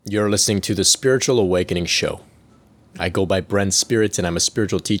You're listening to the Spiritual Awakening Show. I go by Brent Spirit, and I'm a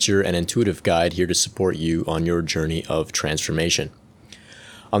spiritual teacher and intuitive guide here to support you on your journey of transformation.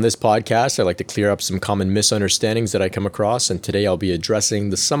 On this podcast, I like to clear up some common misunderstandings that I come across, and today I'll be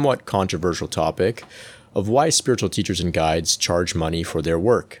addressing the somewhat controversial topic of why spiritual teachers and guides charge money for their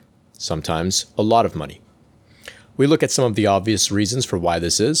work, sometimes a lot of money. We look at some of the obvious reasons for why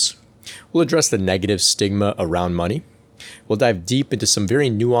this is. We'll address the negative stigma around money. We'll dive deep into some very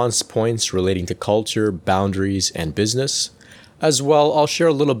nuanced points relating to culture, boundaries, and business. As well, I'll share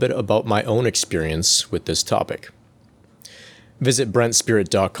a little bit about my own experience with this topic. Visit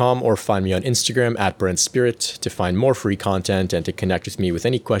BrentSpirit.com or find me on Instagram at BrentSpirit to find more free content and to connect with me with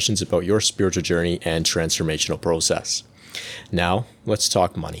any questions about your spiritual journey and transformational process. Now, let's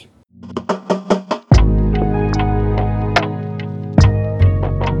talk money.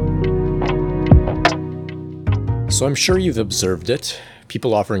 So I'm sure you've observed it,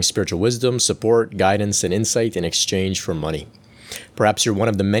 people offering spiritual wisdom, support, guidance, and insight in exchange for money. Perhaps you're one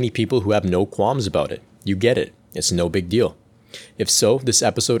of the many people who have no qualms about it. You get it. It's no big deal. If so, this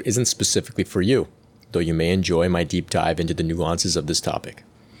episode isn't specifically for you, though you may enjoy my deep dive into the nuances of this topic.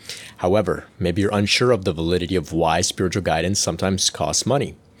 However, maybe you're unsure of the validity of why spiritual guidance sometimes costs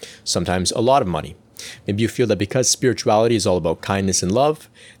money, sometimes a lot of money. Maybe you feel that because spirituality is all about kindness and love,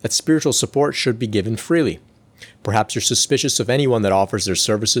 that spiritual support should be given freely. Perhaps you're suspicious of anyone that offers their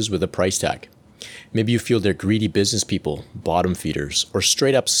services with a price tag. Maybe you feel they're greedy business people, bottom feeders, or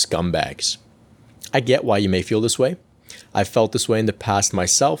straight up scumbags. I get why you may feel this way. I've felt this way in the past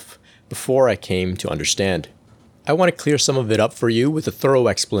myself, before I came to understand. I want to clear some of it up for you with a thorough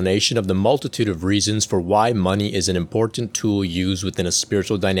explanation of the multitude of reasons for why money is an important tool used within a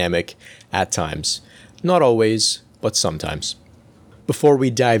spiritual dynamic at times. Not always, but sometimes. Before we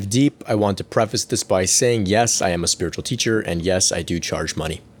dive deep, I want to preface this by saying yes, I am a spiritual teacher, and yes, I do charge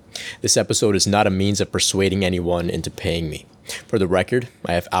money. This episode is not a means of persuading anyone into paying me. For the record,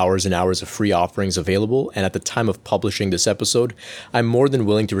 I have hours and hours of free offerings available, and at the time of publishing this episode, I'm more than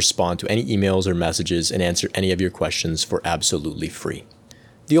willing to respond to any emails or messages and answer any of your questions for absolutely free.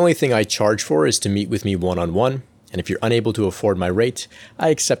 The only thing I charge for is to meet with me one-on-one, and if you're unable to afford my rate, I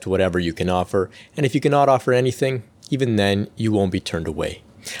accept whatever you can offer, and if you cannot offer anything, even then, you won't be turned away.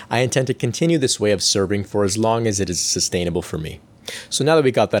 I intend to continue this way of serving for as long as it is sustainable for me. So now that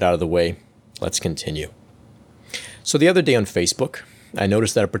we got that out of the way, let's continue. So the other day on Facebook, I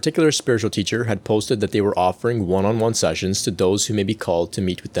noticed that a particular spiritual teacher had posted that they were offering one-on-one sessions to those who may be called to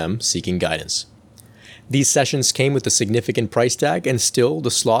meet with them seeking guidance. These sessions came with a significant price tag, and still the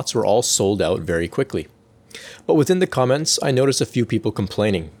slots were all sold out very quickly. But within the comments, I noticed a few people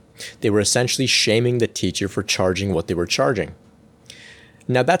complaining. They were essentially shaming the teacher for charging what they were charging.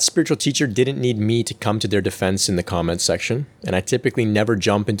 Now, that spiritual teacher didn't need me to come to their defense in the comments section, and I typically never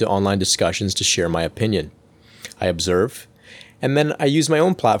jump into online discussions to share my opinion. I observe, and then I use my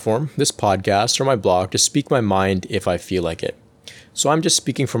own platform, this podcast or my blog, to speak my mind if I feel like it. So I'm just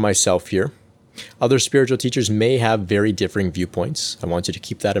speaking for myself here. Other spiritual teachers may have very differing viewpoints. I want you to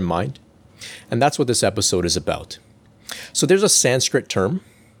keep that in mind. And that's what this episode is about. So there's a Sanskrit term,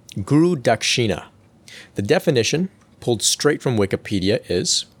 Guru Dakshina. The definition, pulled straight from Wikipedia,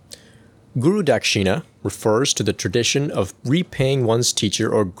 is Guru Dakshina refers to the tradition of repaying one's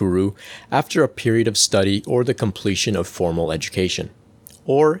teacher or guru after a period of study or the completion of formal education,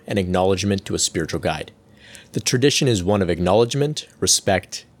 or an acknowledgement to a spiritual guide. The tradition is one of acknowledgement,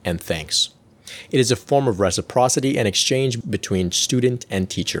 respect, and thanks. It is a form of reciprocity and exchange between student and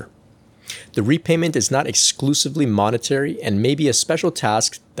teacher. The repayment is not exclusively monetary and may be a special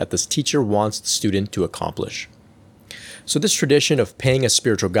task that the teacher wants the student to accomplish. So this tradition of paying a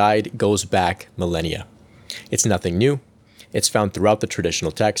spiritual guide goes back millennia. It's nothing new. It's found throughout the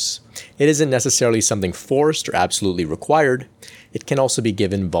traditional texts. It isn't necessarily something forced or absolutely required. It can also be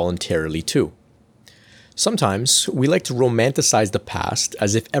given voluntarily too. Sometimes we like to romanticize the past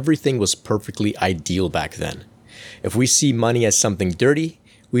as if everything was perfectly ideal back then. If we see money as something dirty,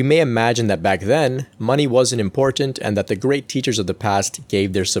 we may imagine that back then, money wasn't important and that the great teachers of the past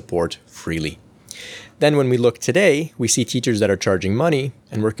gave their support freely. Then when we look today, we see teachers that are charging money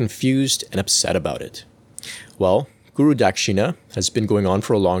and we're confused and upset about it. Well, Guru Dakshina has been going on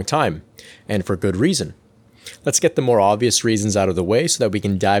for a long time, and for good reason. Let's get the more obvious reasons out of the way so that we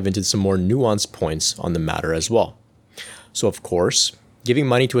can dive into some more nuanced points on the matter as well. So of course, giving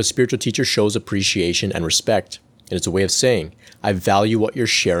money to a spiritual teacher shows appreciation and respect. It is a way of saying, I value what you're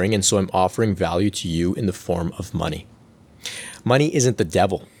sharing, and so I'm offering value to you in the form of money. Money isn't the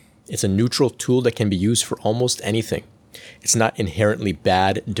devil. It's a neutral tool that can be used for almost anything. It's not inherently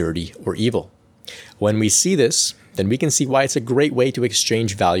bad, dirty, or evil. When we see this, then we can see why it's a great way to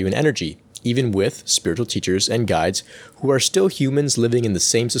exchange value and energy, even with spiritual teachers and guides who are still humans living in the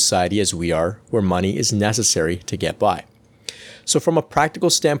same society as we are, where money is necessary to get by. So from a practical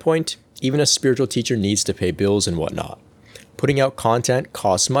standpoint, even a spiritual teacher needs to pay bills and whatnot. Putting out content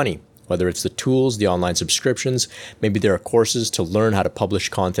costs money, whether it's the tools, the online subscriptions, maybe there are courses to learn how to publish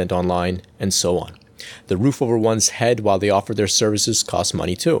content online, and so on. The roof over one's head while they offer their services costs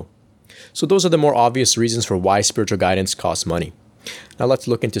money too. So those are the more obvious reasons for why spiritual guidance costs money. Now let's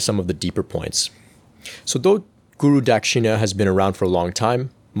look into some of the deeper points. So though Guru Dakshina has been around for a long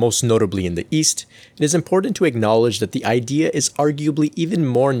time, most notably in the East, it is important to acknowledge that the idea is arguably even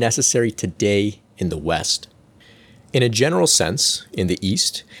more necessary today in the West. In a general sense, in the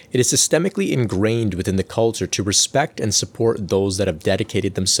East, it is systemically ingrained within the culture to respect and support those that have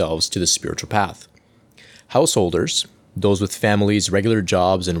dedicated themselves to the spiritual path. Householders, those with families, regular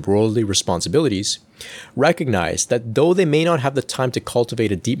jobs, and worldly responsibilities, recognize that though they may not have the time to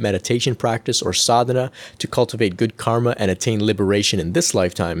cultivate a deep meditation practice or sadhana to cultivate good karma and attain liberation in this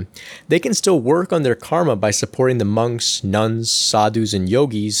lifetime, they can still work on their karma by supporting the monks, nuns, sadhus, and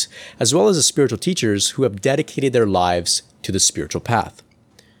yogis, as well as the spiritual teachers who have dedicated their lives to the spiritual path.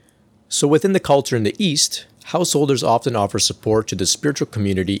 So within the culture in the East, householders often offer support to the spiritual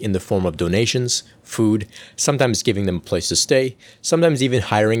community in the form of donations, food, sometimes giving them a place to stay, sometimes even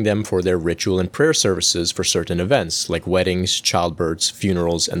hiring them for their ritual and prayer services for certain events like weddings, childbirths,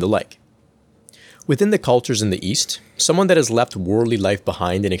 funerals, and the like. Within the cultures in the East, someone that has left worldly life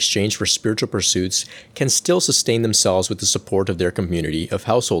behind in exchange for spiritual pursuits can still sustain themselves with the support of their community of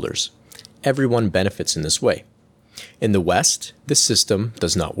householders. Everyone benefits in this way. In the West, this system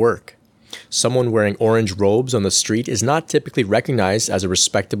does not work. Someone wearing orange robes on the street is not typically recognized as a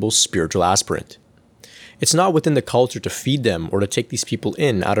respectable spiritual aspirant. It's not within the culture to feed them or to take these people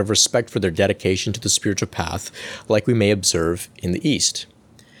in out of respect for their dedication to the spiritual path, like we may observe in the East.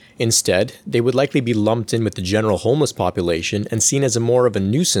 Instead, they would likely be lumped in with the general homeless population and seen as more of a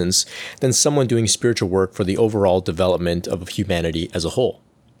nuisance than someone doing spiritual work for the overall development of humanity as a whole.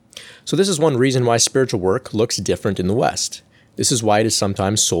 So this is one reason why spiritual work looks different in the West. This is why it is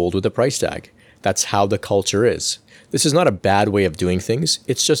sometimes sold with a price tag. That's how the culture is. This is not a bad way of doing things,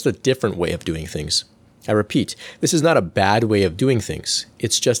 it's just a different way of doing things. I repeat, this is not a bad way of doing things,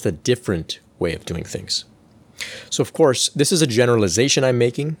 it's just a different way of doing things. So of course, this is a generalization I'm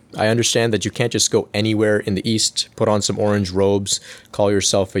making. I understand that you can't just go anywhere in the East, put on some orange robes, call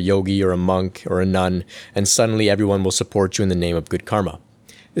yourself a yogi or a monk or a nun, and suddenly everyone will support you in the name of good karma.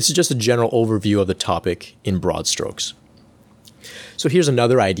 This is just a general overview of the topic in broad strokes. So here's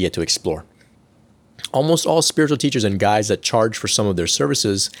another idea to explore. Almost all spiritual teachers and guides that charge for some of their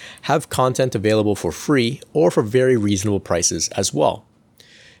services have content available for free or for very reasonable prices as well.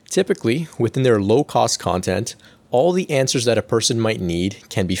 Typically, within their low-cost content, all the answers that a person might need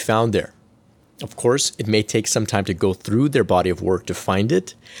can be found there. Of course, it may take some time to go through their body of work to find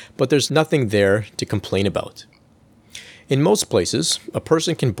it, but there's nothing there to complain about. In most places, a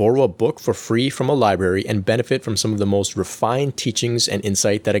person can borrow a book for free from a library and benefit from some of the most refined teachings and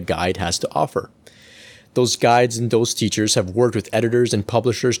insight that a guide has to offer. Those guides and those teachers have worked with editors and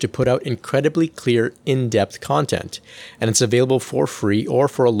publishers to put out incredibly clear, in-depth content, and it's available for free or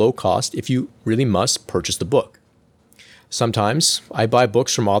for a low cost if you really must purchase the book. Sometimes, I buy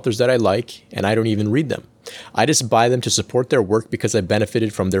books from authors that I like, and I don't even read them. I just buy them to support their work because I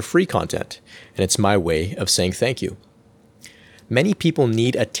benefited from their free content, and it's my way of saying thank you. Many people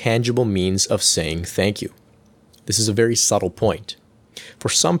need a tangible means of saying thank you. This is a very subtle point. For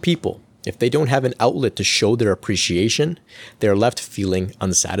some people, if they don't have an outlet to show their appreciation, they are left feeling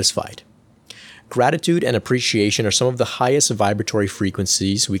unsatisfied. Gratitude and appreciation are some of the highest vibratory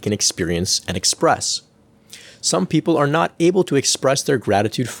frequencies we can experience and express. Some people are not able to express their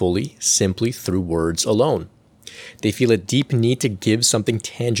gratitude fully simply through words alone. They feel a deep need to give something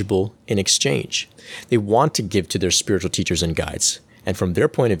tangible in exchange. They want to give to their spiritual teachers and guides, and from their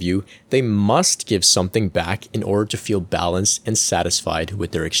point of view, they must give something back in order to feel balanced and satisfied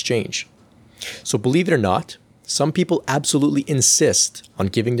with their exchange. So believe it or not, some people absolutely insist on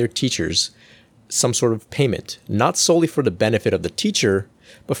giving their teachers some sort of payment, not solely for the benefit of the teacher,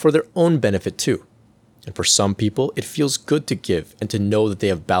 but for their own benefit too. And for some people, it feels good to give and to know that they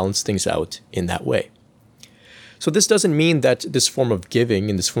have balanced things out in that way. So this doesn't mean that this form of giving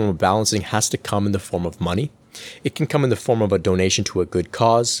and this form of balancing has to come in the form of money. It can come in the form of a donation to a good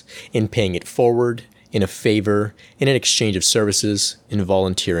cause, in paying it forward, in a favor, in an exchange of services, in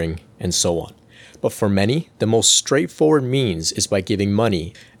volunteering, and so on. But for many, the most straightforward means is by giving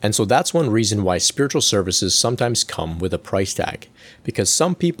money. And so that's one reason why spiritual services sometimes come with a price tag. Because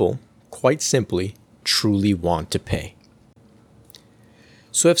some people, quite simply, truly want to pay.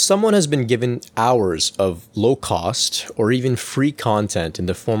 So if someone has been given hours of low cost or even free content in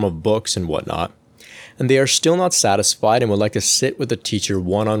the form of books and whatnot, and they are still not satisfied and would like to sit with a teacher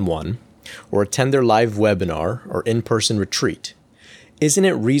one-on-one or attend their live webinar or in-person retreat, isn't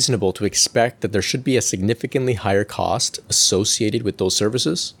it reasonable to expect that there should be a significantly higher cost associated with those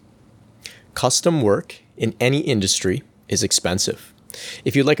services? Custom work in any industry is expensive.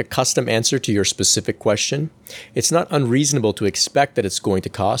 If you'd like a custom answer to your specific question, it's not unreasonable to expect that it's going to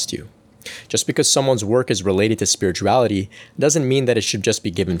cost you. Just because someone's work is related to spirituality doesn't mean that it should just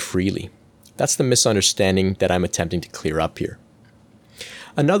be given freely. That's the misunderstanding that I'm attempting to clear up here.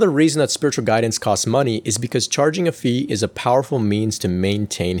 Another reason that spiritual guidance costs money is because charging a fee is a powerful means to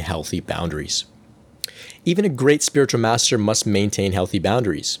maintain healthy boundaries. Even a great spiritual master must maintain healthy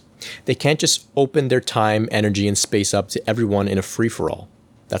boundaries. They can't just open their time, energy, and space up to everyone in a free-for-all.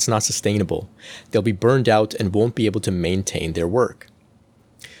 That's not sustainable. They'll be burned out and won't be able to maintain their work.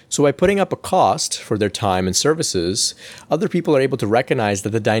 So by putting up a cost for their time and services, other people are able to recognize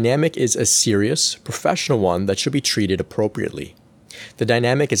that the dynamic is a serious, professional one that should be treated appropriately. The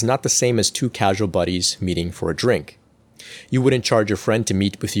dynamic is not the same as two casual buddies meeting for a drink. You wouldn't charge your friend to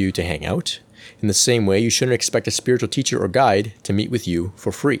meet with you to hang out. In the same way, you shouldn't expect a spiritual teacher or guide to meet with you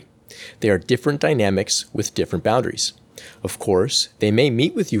for free. They are different dynamics with different boundaries. Of course, they may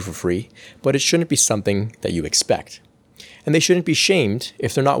meet with you for free, but it shouldn't be something that you expect. And they shouldn't be shamed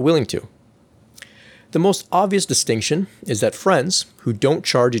if they're not willing to. The most obvious distinction is that friends who don't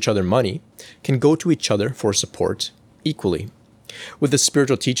charge each other money can go to each other for support equally. With a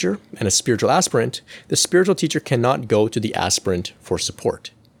spiritual teacher and a spiritual aspirant, the spiritual teacher cannot go to the aspirant for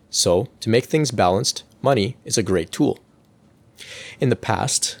support. So, to make things balanced, money is a great tool. In the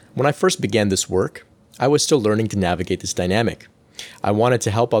past, when I first began this work, I was still learning to navigate this dynamic. I wanted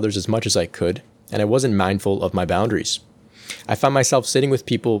to help others as much as I could, and I wasn't mindful of my boundaries. I found myself sitting with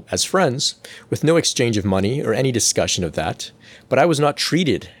people as friends, with no exchange of money or any discussion of that, but I was not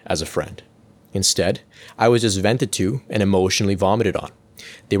treated as a friend. Instead, I was just vented to and emotionally vomited on.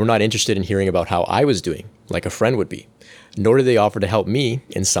 They were not interested in hearing about how I was doing, like a friend would be, nor did they offer to help me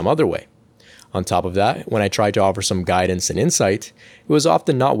in some other way. On top of that, when I tried to offer some guidance and insight, it was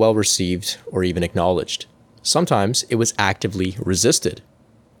often not well received or even acknowledged. Sometimes it was actively resisted.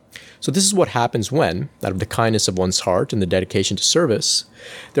 So this is what happens when, out of the kindness of one's heart and the dedication to service,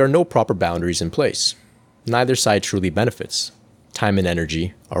 there are no proper boundaries in place. Neither side truly benefits. Time and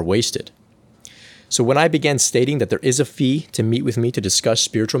energy are wasted. So when I began stating that there is a fee to meet with me to discuss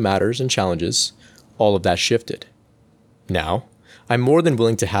spiritual matters and challenges, all of that shifted. Now, I'm more than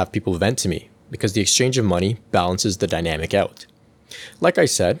willing to have people vent to me because the exchange of money balances the dynamic out. Like I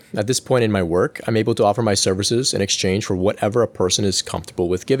said, at this point in my work, I'm able to offer my services in exchange for whatever a person is comfortable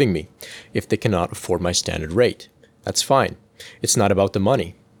with giving me, if they cannot afford my standard rate. That's fine. It's not about the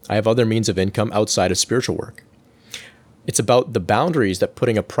money. I have other means of income outside of spiritual work. It's about the boundaries that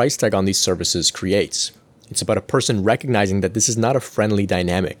putting a price tag on these services creates. It's about a person recognizing that this is not a friendly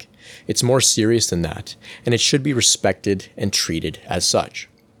dynamic. It's more serious than that, and it should be respected and treated as such.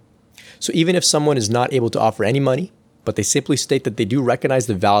 So even if someone is not able to offer any money, but they simply state that they do recognize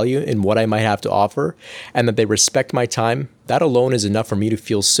the value in what I might have to offer and that they respect my time, that alone is enough for me to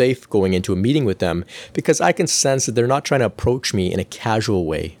feel safe going into a meeting with them because I can sense that they're not trying to approach me in a casual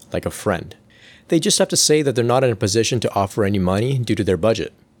way like a friend. They just have to say that they're not in a position to offer any money due to their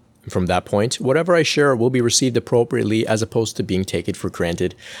budget. From that point, whatever I share will be received appropriately as opposed to being taken for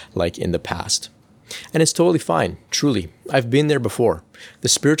granted like in the past. And it's totally fine, truly. I've been there before. The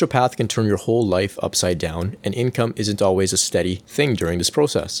spiritual path can turn your whole life upside down, and income isn't always a steady thing during this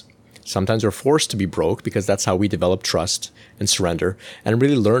process. Sometimes we're forced to be broke because that's how we develop trust and surrender and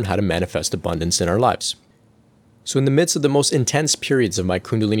really learn how to manifest abundance in our lives. So in the midst of the most intense periods of my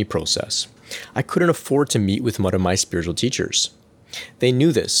Kundalini process, I couldn't afford to meet with one of my spiritual teachers. They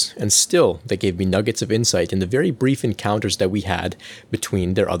knew this, and still they gave me nuggets of insight in the very brief encounters that we had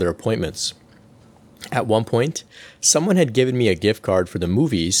between their other appointments. At one point, someone had given me a gift card for the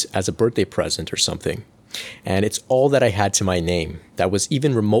movies as a birthday present or something, and it's all that I had to my name that was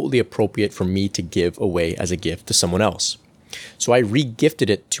even remotely appropriate for me to give away as a gift to someone else. So I re-gifted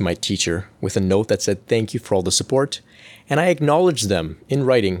it to my teacher with a note that said thank you for all the support, and I acknowledged them in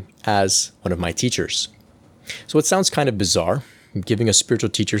writing as one of my teachers. So it sounds kind of bizarre, giving a spiritual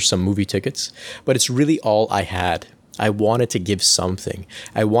teacher some movie tickets, but it's really all I had. I wanted to give something.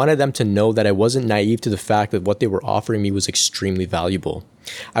 I wanted them to know that I wasn't naive to the fact that what they were offering me was extremely valuable.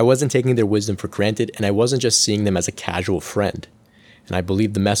 I wasn't taking their wisdom for granted, and I wasn't just seeing them as a casual friend. And I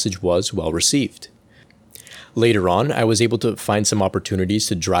believe the message was well received. Later on, I was able to find some opportunities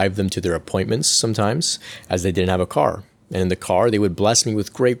to drive them to their appointments sometimes, as they didn't have a car. And in the car, they would bless me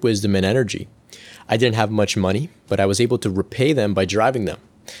with great wisdom and energy. I didn't have much money, but I was able to repay them by driving them,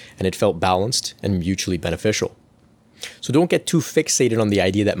 and it felt balanced and mutually beneficial. So don't get too fixated on the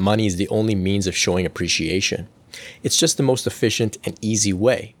idea that money is the only means of showing appreciation. It's just the most efficient and easy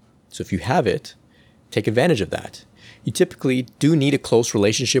way. So if you have it, take advantage of that. You typically do need a close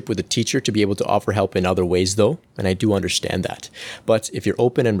relationship with a teacher to be able to offer help in other ways though, and I do understand that. But if you're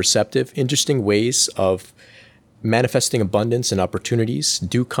open and receptive, interesting ways of manifesting abundance and opportunities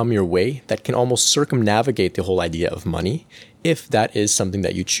do come your way that can almost circumnavigate the whole idea of money, if that is something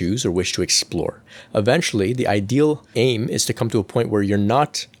that you choose or wish to explore. Eventually, the ideal aim is to come to a point where you're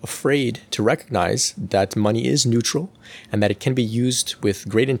not afraid to recognize that money is neutral and that it can be used with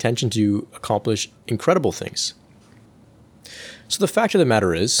great intention to accomplish incredible things. So the fact of the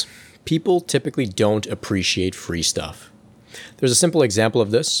matter is, people typically don't appreciate free stuff. There's a simple example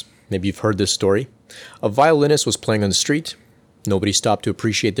of this. Maybe you've heard this story. A violinist was playing on the street. Nobody stopped to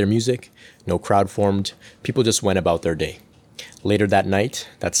appreciate their music. No crowd formed. People just went about their day. Later that night,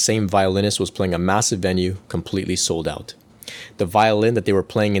 that same violinist was playing a massive venue, completely sold out. The violin that they were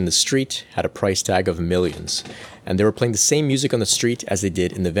playing in the street had a price tag of millions, and they were playing the same music on the street as they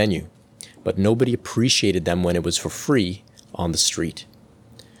did in the venue. But nobody appreciated them when it was for free on the street.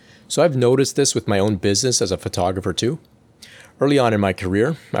 So I've noticed this with my own business as a photographer too. Early on in my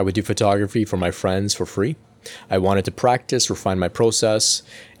career, I would do photography for my friends for free. I wanted to practice, refine my process,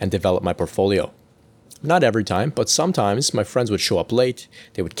 and develop my portfolio. Not every time, but sometimes my friends would show up late,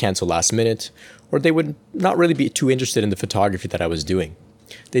 they would cancel last minute, or they would not really be too interested in the photography that I was doing.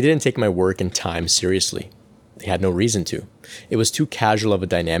 They didn't take my work and time seriously. They had no reason to. It was too casual of a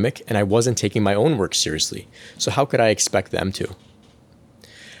dynamic, and I wasn't taking my own work seriously, so how could I expect them to?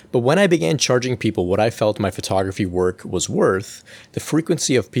 But when I began charging people what I felt my photography work was worth, the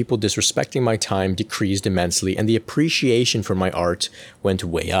frequency of people disrespecting my time decreased immensely, and the appreciation for my art went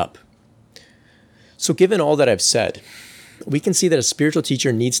way up. So given all that I've said, we can see that a spiritual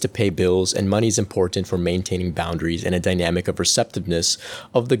teacher needs to pay bills, and money is important for maintaining boundaries and a dynamic of receptiveness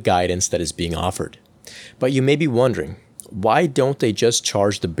of the guidance that is being offered. But you may be wondering, why don't they just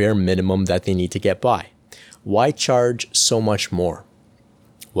charge the bare minimum that they need to get by? Why charge so much more?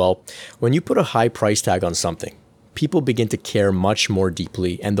 Well, when you put a high price tag on something, people begin to care much more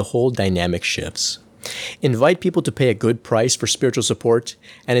deeply, and the whole dynamic shifts. Invite people to pay a good price for spiritual support,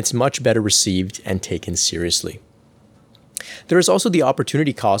 and it's much better received and taken seriously. There is also the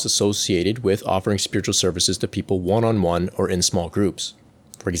opportunity cost associated with offering spiritual services to people one-on-one or in small groups.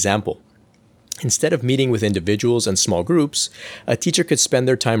 For example, instead of meeting with individuals and small groups, a teacher could spend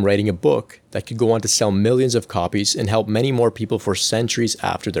their time writing a book that could go on to sell millions of copies and help many more people for centuries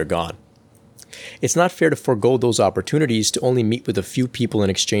after they're gone. It's not fair to forego those opportunities to only meet with a few people in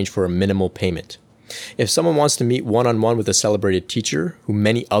exchange for a minimal payment. If someone wants to meet one-on-one with a celebrated teacher who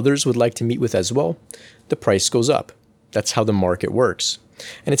many others would like to meet with as well, the price goes up. That's how the market works.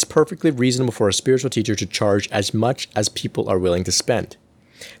 And it's perfectly reasonable for a spiritual teacher to charge as much as people are willing to spend.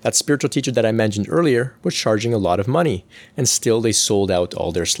 That spiritual teacher that I mentioned earlier was charging a lot of money, and still they sold out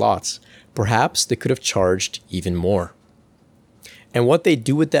all their slots. Perhaps they could have charged even more. And what they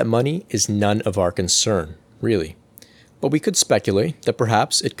do with that money is none of our concern, really. But we could speculate that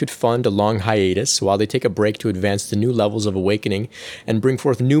perhaps it could fund a long hiatus while they take a break to advance to new levels of awakening and bring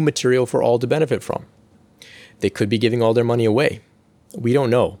forth new material for all to benefit from. They could be giving all their money away. We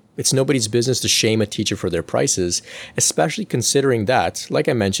don't know. It's nobody's business to shame a teacher for their prices, especially considering that, like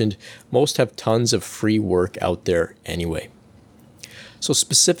I mentioned, most have tons of free work out there anyway. So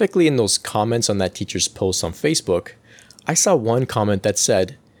specifically in those comments on that teacher's post on Facebook, I saw one comment that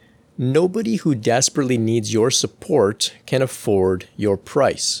said, "Nobody who desperately needs your support can afford your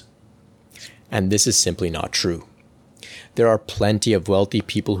price." And this is simply not true. There are plenty of wealthy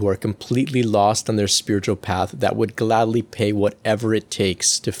people who are completely lost on their spiritual path that would gladly pay whatever it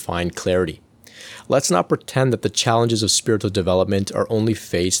takes to find clarity. Let's not pretend that the challenges of spiritual development are only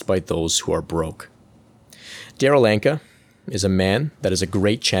faced by those who are broke. Darryl Anka is a man that is a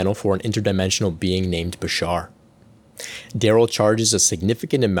great channel for an interdimensional being named Bashar. Darryl charges a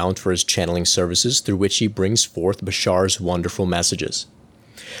significant amount for his channeling services through which he brings forth Bashar's wonderful messages.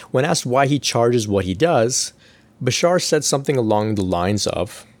 When asked why he charges what he does, Bashar said something along the lines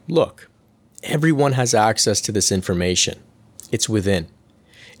of, "Look, everyone has access to this information. It's within.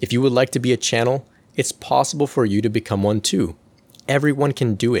 If you would like to be a channel, it's possible for you to become one too. Everyone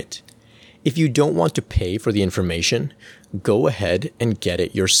can do it. If you don't want to pay for the information, go ahead and get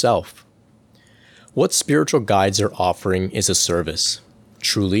it yourself." What spiritual guides are offering is a service.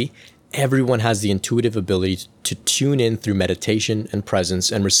 Truly, Everyone has the intuitive ability to tune in through meditation and presence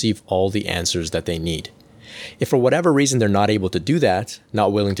and receive all the answers that they need. If for whatever reason they're not able to do that,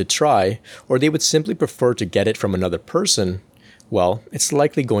 not willing to try, or they would simply prefer to get it from another person, well, it's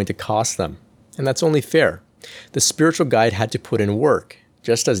likely going to cost them. And that's only fair. The spiritual guide had to put in work,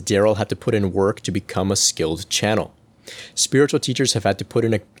 just as Daryl had to put in work to become a skilled channel. Spiritual teachers have had to put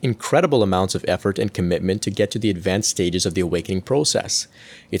in incredible amounts of effort and commitment to get to the advanced stages of the awakening process.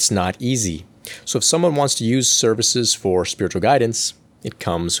 It's not easy. So if someone wants to use services for spiritual guidance, it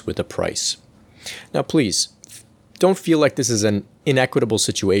comes with a price. Now, please, don't feel like this is an inequitable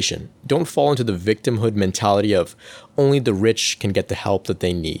situation. Don't fall into the victimhood mentality of only the rich can get the help that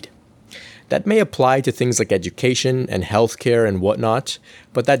they need. That may apply to things like education and healthcare and whatnot,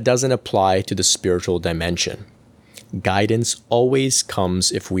 but that doesn't apply to the spiritual dimension. Guidance always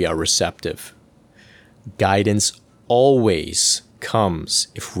comes if we are receptive. Guidance always comes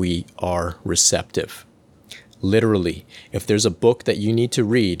if we are receptive. Literally, if there's a book that you need to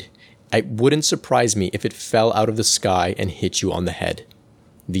read, it wouldn't surprise me if it fell out of the sky and hit you on the head.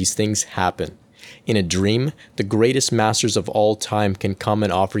 These things happen. In a dream, the greatest masters of all time can come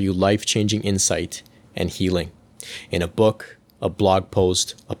and offer you life-changing insight and healing. In a book, a blog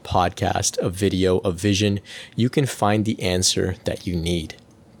post, a podcast, a video, a vision, you can find the answer that you need.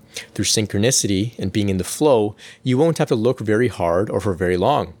 Through synchronicity and being in the flow, you won't have to look very hard or for very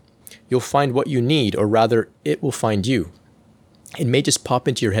long. You'll find what you need, or rather, it will find you. It may just pop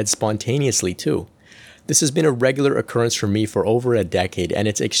into your head spontaneously too. This has been a regular occurrence for me for over a decade, and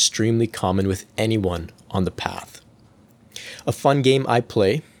it's extremely common with anyone on the path. A fun game I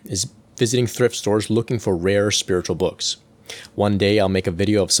play is visiting thrift stores looking for rare spiritual books. One day I'll make a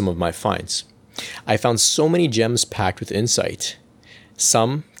video of some of my finds. I found so many gems packed with insight.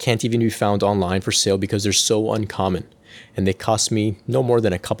 Some can't even be found online for sale because they're so uncommon, and they cost me no more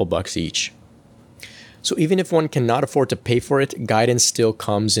than a couple bucks each. So even if one cannot afford to pay for it, guidance still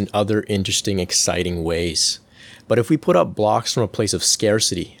comes in other interesting, exciting ways. But if we put up blocks from a place of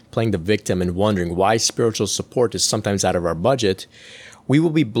scarcity, playing the victim and wondering why spiritual support is sometimes out of our budget, we will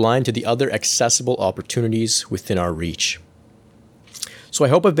be blind to the other accessible opportunities within our reach. So I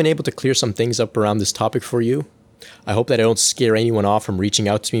hope I've been able to clear some things up around this topic for you. I hope that I don't scare anyone off from reaching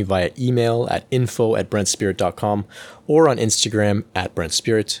out to me via email at info@brentspirit.com or on Instagram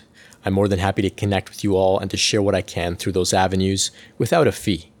 @brentspirit. I'm more than happy to connect with you all and to share what I can through those avenues without a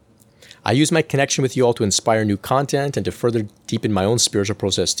fee. I use my connection with you all to inspire new content and to further deepen my own spiritual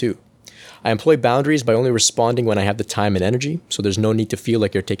process too. I employ boundaries by only responding when I have the time and energy, so there's no need to feel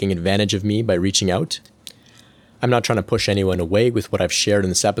like you're taking advantage of me by reaching out. I'm not trying to push anyone away with what I've shared in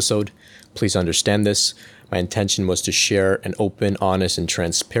this episode. Please understand this. My intention was to share an open, honest, and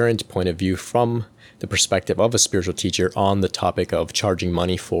transparent point of view from the perspective of a spiritual teacher on the topic of charging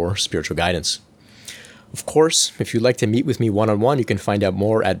money for spiritual guidance. Of course, if you'd like to meet with me one-on-one, you can find out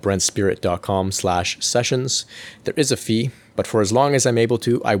more at brentspirit.com/sessions. There is a fee, but for as long as I'm able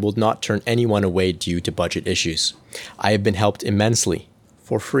to, I will not turn anyone away due to budget issues. I have been helped immensely,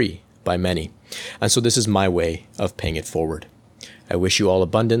 for free, by many. And so this is my way of paying it forward. I wish you all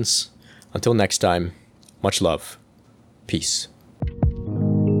abundance. Until next time, much love. Peace.